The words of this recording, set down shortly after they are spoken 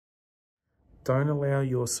Don't allow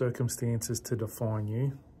your circumstances to define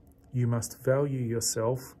you. You must value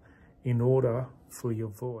yourself in order for your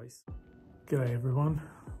voice. G'day everyone.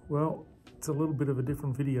 Well, it's a little bit of a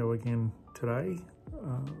different video again today.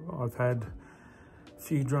 I've had a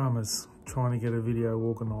few dramas trying to get a video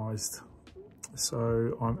organised.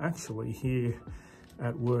 So I'm actually here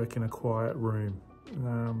at work in a quiet room.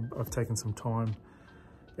 I've taken some time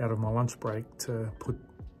out of my lunch break to put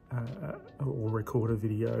or record a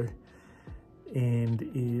video, and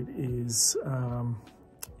it is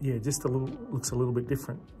just looks a little bit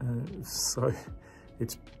different. So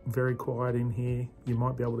it's very quiet in here. You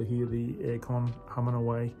might be able to hear the aircon humming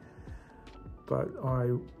away, but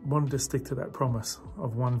I wanted to stick to that promise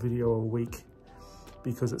of one video a week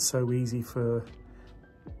because it's so easy for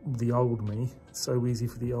the old me,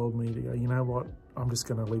 to go, you know what, I'm just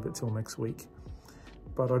going to leave it till next week.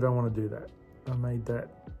 But I don't want to do that. I made that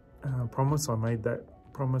promise. I made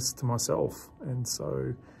that promise to myself, and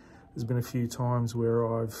so there's been a few times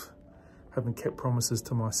where haven't kept promises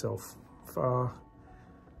to myself. Far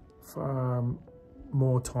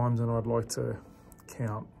more times than I'd like to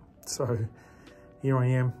count. So here I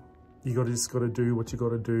am. Just got to do what you got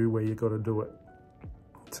to do where you got to do it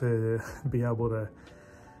to be able to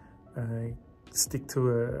stick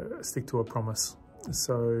to a promise.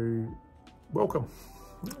 So welcome.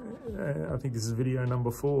 I think this is video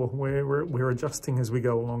number 4. We're adjusting as we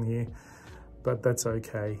go along here, but that's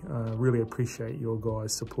okay. Really appreciate your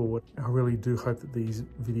guys' support. I really do hope that these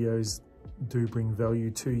videos do bring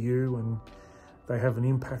value to you and they have an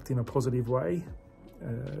impact in a positive way.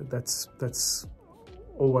 That's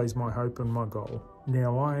always my hope and my goal.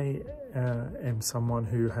 Now, I am someone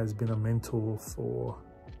who has been a mentor for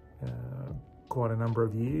quite a number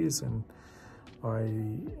of years, and I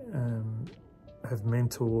have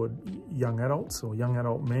mentored young adults, or young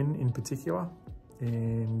adult men in particular,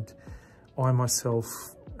 and I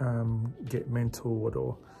myself get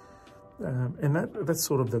mentored, and that's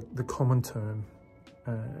sort of the common term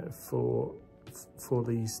for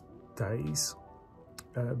these days,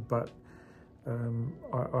 but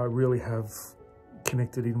I really have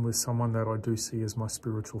connected in with someone that I do see as my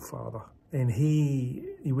spiritual father, and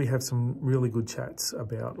we have some really good chats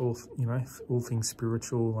about all things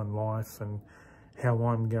spiritual and life and how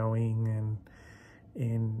I'm going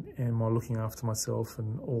and am I looking after myself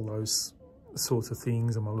and all those sorts of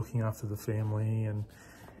things. Am I looking after the family, and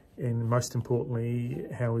most importantly,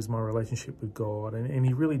 how is my relationship with God? And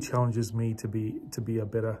he really challenges me to be a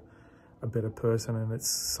better person, and it's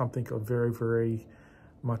something I very, very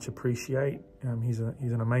much appreciate. He's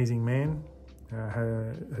an amazing man.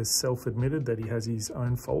 Has self-admitted that he has his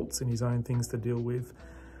own faults and his own things to deal with,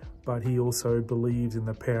 but he also believes in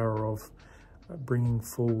the power of bringing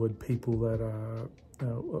forward people that are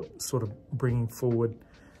bringing forward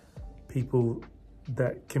people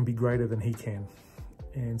that can be greater than he can.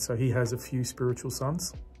 And so he has a few spiritual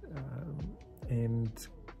sons, and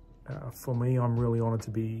for me, I'm really honored to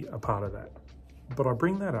be a part of that. But I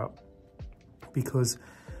bring that up because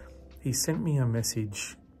he sent me a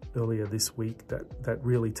message earlier this week that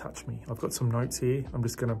really touched me. I've got some notes here. I'm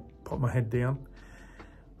just going to pop my head down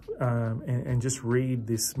and just read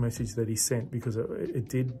this message that he sent, because it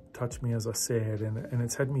did touch me, as I said, and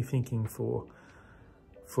it's had me thinking for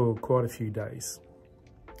quite a few days.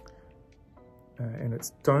 And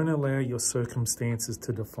it's, don't allow your circumstances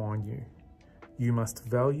to define you. You must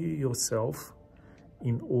value yourself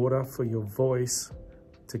in order for your voice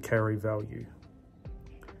to carry value.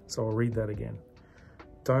 So I'll read that again.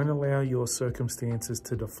 Don't allow your circumstances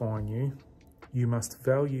to define you. You must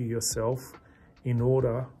value yourself in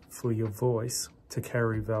order for your voice to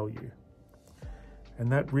carry value.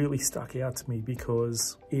 And that really stuck out to me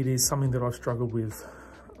because it is something that I've struggled with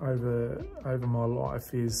over my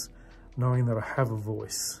life, is knowing that I have a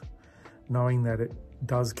voice, knowing that it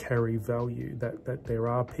does carry value, that there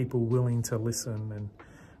are people willing to listen and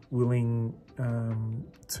willing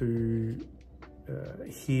to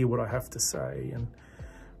hear what I have to say, and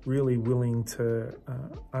really willing to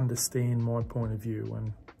understand my point of view.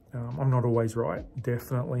 And I'm not always right,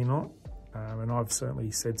 definitely not. And I've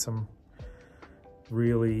certainly said some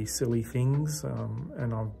really silly things,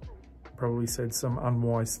 and I've probably said some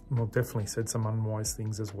definitely said some unwise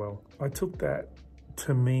things as well. I took that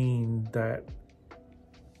to mean that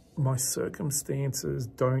my circumstances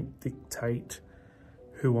don't dictate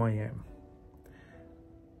who I am,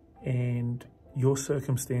 and your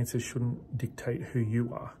circumstances shouldn't dictate who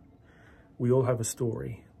you are. We all have a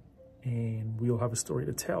story, and we all have a story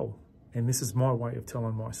to tell, and this is my way of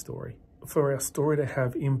telling my story. For our story to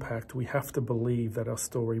have impact, we have to believe that our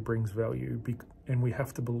story brings value, and we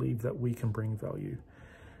have to believe that we can bring value.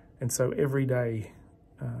 And so every day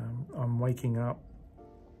I'm waking up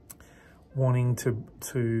wanting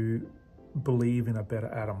to believe in a better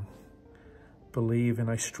Adam, believe in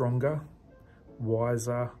a stronger,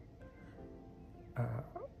 wiser,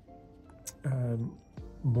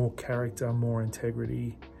 more character, more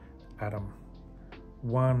integrity Adam.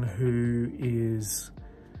 One who is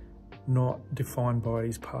not defined by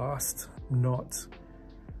his past, not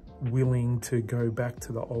willing to go back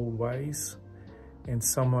to the old ways, and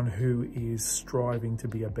someone who is striving to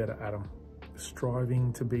be a better Adam,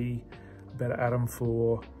 striving to be a better Adam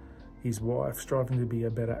for his wife, striving to be a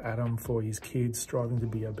better Adam for his kids, striving to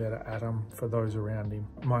be a better Adam for those around him.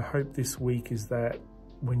 My hope this week is that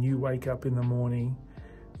when you wake up in the morning,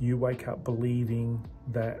 you wake up believing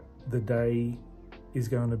that the day is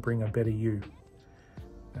going to bring a better you.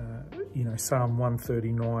 You know, Psalm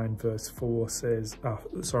 139 verse 4 says,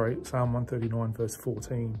 Psalm 139 verse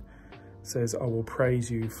 14 says, I will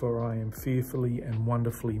praise you, for I am fearfully and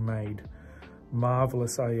wonderfully made.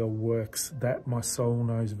 Marvelous are your works, that my soul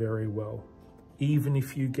knows very well. Even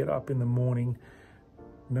if you get up in the morning,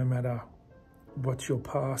 no matter what your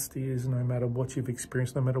past is, no matter what you've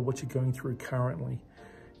experienced, no matter what you're going through currently,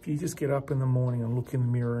 if you just get up in the morning and look in the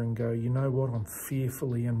mirror and go, you know what, I'm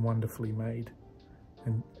fearfully and wonderfully made,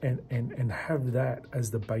 and have that as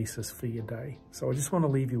the basis for your day. So I just want to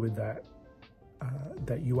leave you with that,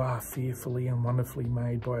 that you are fearfully and wonderfully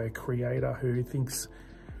made by a creator who thinks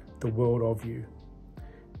the world of you.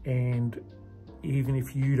 And even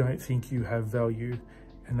if you don't think you have value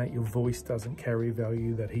and that your voice doesn't carry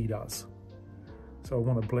value, that he does. So I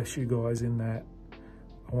want to bless you guys in that.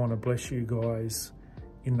 I want to bless you guys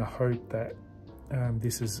in the hope that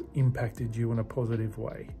this has impacted you in a positive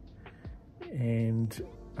way. And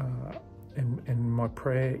my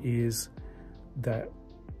prayer is that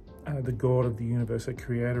the God of the universe, the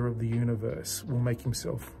creator of the universe, will make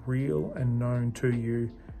himself real and known to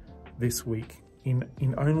you this week in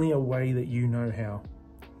only a way that you know how.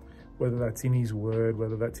 Whether that's in his word,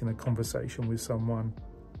 whether that's in a conversation with someone,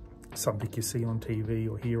 something you see on TV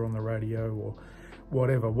or hear on the radio, or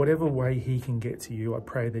whatever way he can get to you, I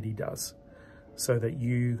pray that he does, so that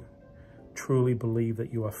you truly believe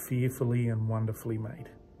that you are fearfully and wonderfully made.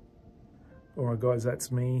 All right, guys,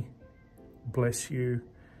 that's me. Bless you.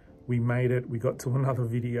 We made it. We got to another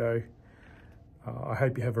video. I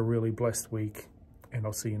hope you have a really blessed week, and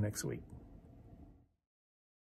I'll see you next week.